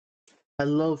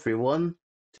Hello everyone.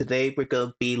 Today we're going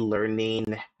to be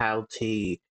learning how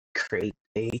to create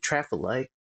a traffic light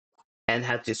and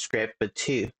how to script it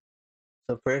too.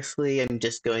 So firstly, I'm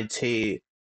just going to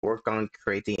work on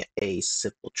creating a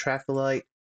simple traffic light,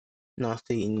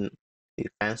 nothing too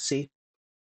fancy.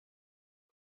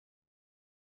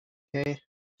 Okay,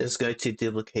 just going to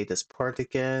duplicate this part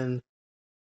again,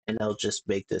 and I'll just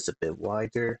make this a bit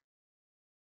wider.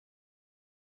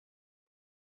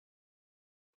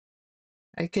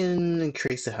 I can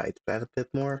increase the height a bit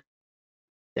more.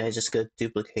 Then I just go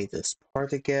duplicate this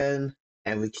part again,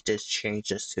 and we can just change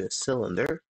this to a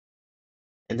cylinder.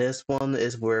 And this one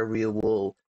is where we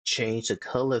will change the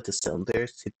color of the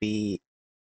cylinders to be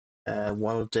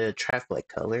one of the traffic light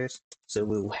colors. So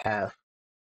we will have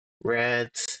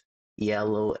red,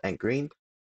 yellow, and green.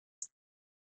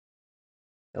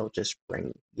 I'll just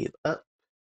bring you up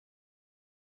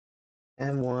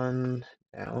and one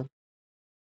down.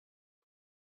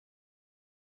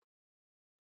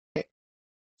 Okay,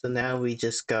 so now we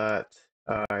just got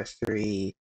our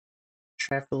three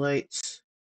traffic lights.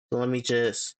 So let me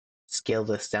just scale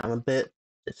this down a bit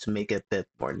just to make it a bit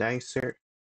more nicer.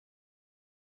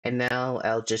 And now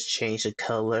I'll just change the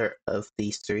color of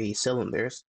these three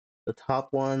cylinders. The top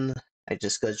one, I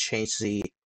just gotta change the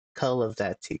color of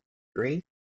that to green.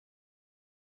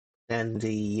 And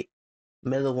the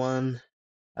middle one,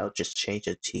 I'll just change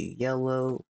it to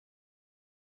yellow.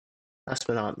 Last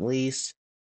but not least,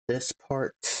 this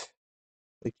part,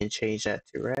 we can change that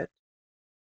to red.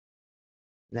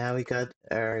 Now we got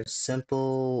our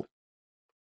simple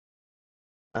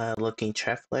looking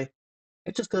traffic light.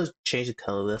 I just gotta change the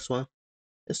color of this one,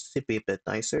 just to be a bit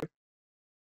nicer.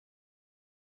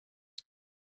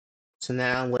 So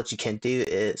now what you can do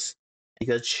is you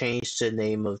go change the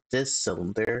name of this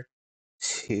cylinder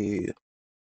to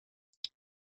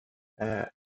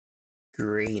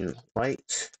green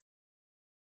light.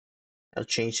 I'll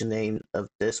change the name of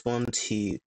this one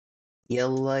to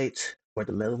yellow light for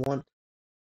the middle one.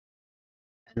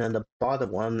 And then the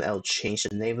bottom one, I'll change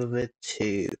the name of it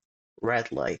to red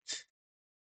light.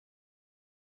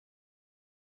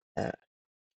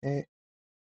 Okay.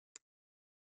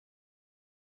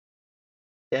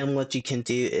 Then what you can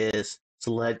do is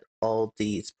select all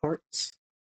these parts,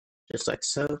 just like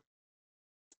so.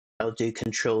 I'll do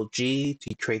Control G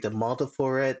to create a model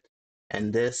for it.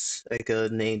 And this, I go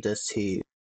name this to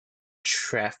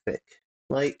traffic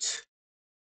light.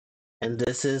 And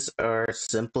this is our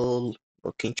simple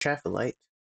looking traffic light.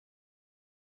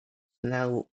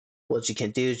 Now, what you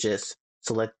can do is just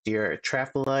select your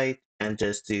traffic light and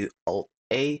just do Alt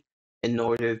A in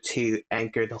order to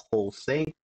anchor the whole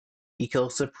thing. You can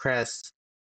also press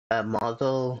a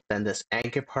model, then this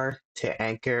anchor part to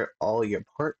anchor all your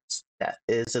parts. That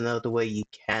is another way you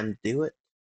can do it.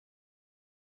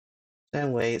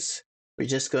 Anyways, we're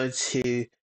just going to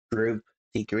group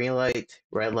the green light,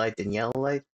 red light, and yellow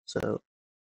light. So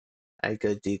I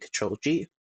go do Control G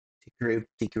to group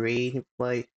the green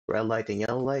light, red light, and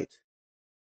yellow light.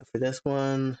 And for this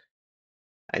one,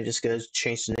 I'm just going to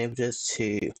change the name just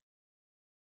to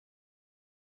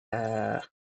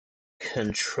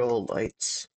control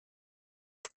lights.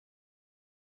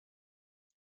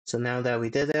 So now that we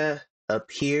did that, up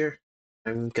here,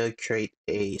 I'm going to create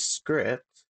a script.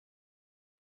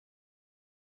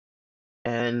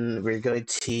 And we're going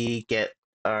to get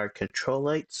our control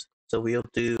lights. So we'll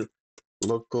do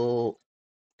local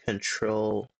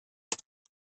control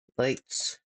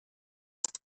lights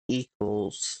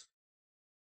equals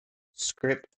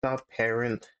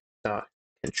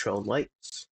script.parent.control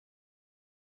lights.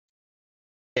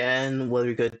 Then what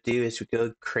we're going to do is we're going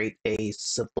to create a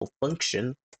simple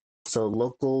function. So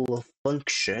local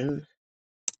function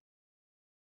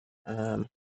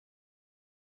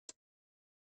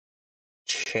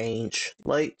change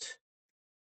light.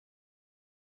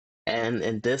 And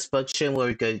in this function, what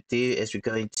we're going to do is we're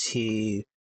going to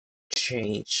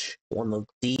change one of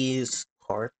these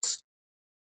parts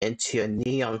into a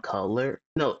neon color.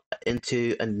 No,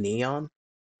 into a neon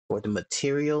for the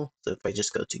material. So if I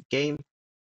just go to game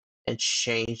and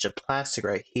change the plastic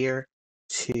right here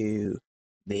to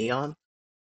neon,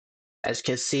 as you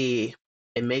can see,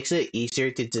 it makes it easier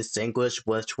to distinguish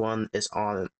which one is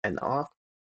on and off.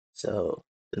 So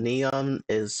the neon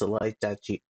is the light that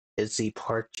is the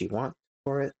part you want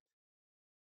for it.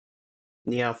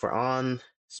 Neon for on,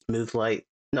 smooth light,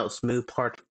 no, smooth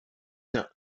part, no,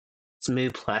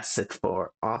 smooth plastic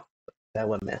for off. That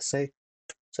what I say.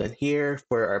 So in here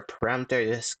for our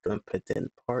parameter, just gonna put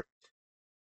in part.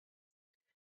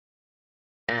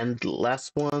 And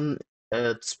last one,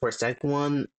 for second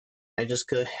one, I just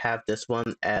could have this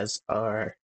one as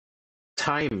our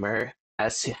timer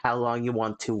as to how long you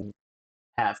want to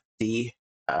have the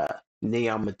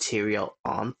neon material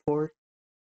on for.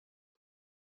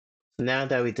 So now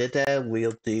that we did that,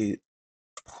 we'll do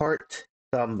part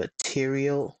the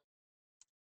material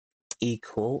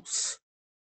equals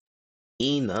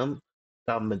enum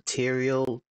the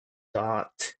material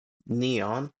dot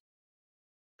neon.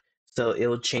 So it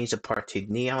will change the part to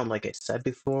neon, like I said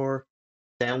before.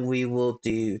 Then we will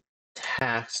do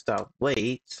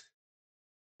task.wait,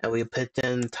 and we put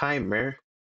in timer,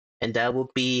 and that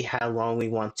will be how long we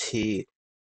want to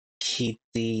keep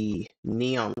the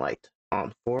neon light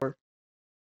on for.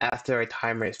 After our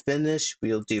timer is finished,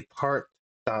 we'll do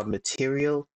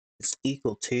part.material is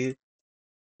equal to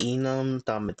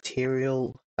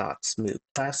enum.material.smooth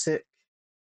plastic,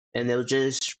 and it'll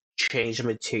just change the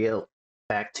material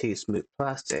back to smooth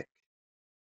plastic.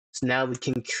 So now we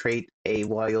can create a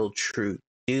while true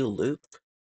do loop,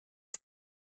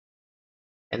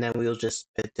 and then we'll just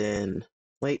put in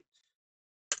wait.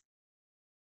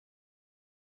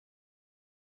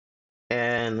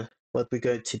 And what we're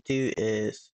going to do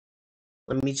is,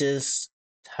 let me just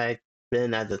type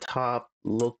in at the top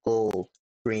local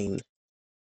green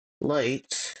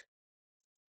light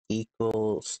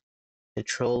equals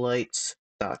control lights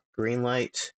dot green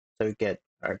light. So we get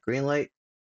our green light.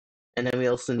 And then we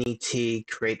also need to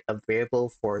create a variable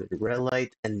for the red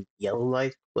light and yellow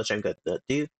light, which I'm going to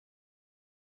do.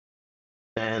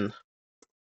 Then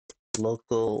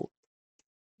local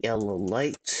yellow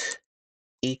light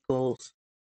equals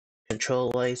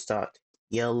control lights dot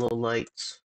yellow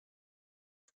lights,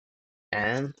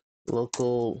 and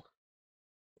local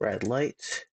red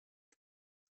light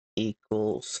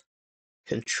equals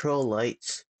control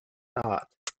lights dot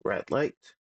red light.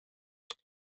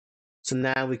 So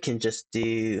now we can just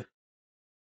do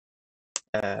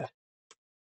we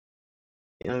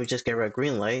just get red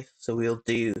green light. So we'll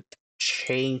do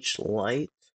change light.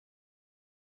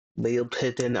 We'll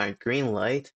put in our green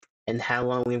light and how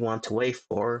long we want to wait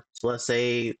for. So let's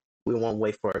say we want to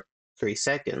wait for 3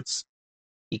 seconds.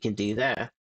 You can do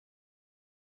that.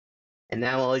 And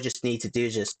now all you just need to do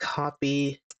is just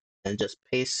copy and just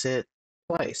paste it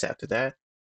twice after that.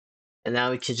 And now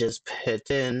we can just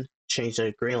put in, change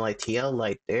the green light to yellow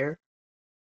light there.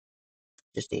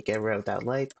 Just need to get rid of that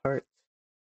light part.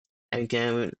 And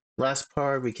again, last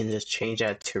part, we can just change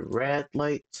that to red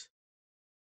light.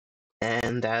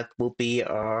 And that will be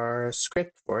our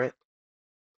script for it.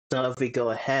 So if we go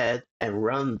ahead and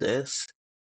run this,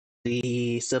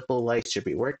 the simple light should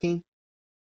be working.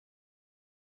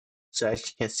 So as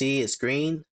you can see, it's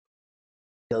green,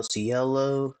 goes to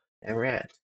yellow, and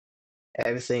red.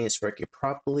 Everything is working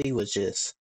properly, which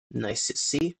is nice to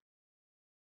see.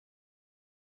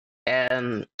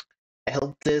 And I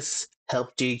hope this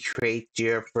helped you create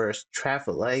your first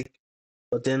traffic light.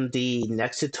 But in the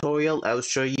next tutorial, I'll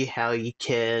show you how you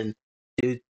can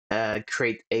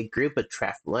create a group of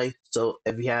traffic lights. So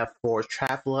if you have 4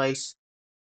 traffic lights,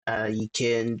 you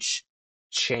can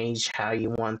change how you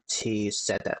want to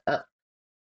set that up.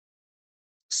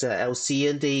 So I'll see you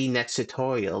in the next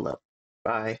tutorial.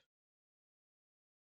 Bye.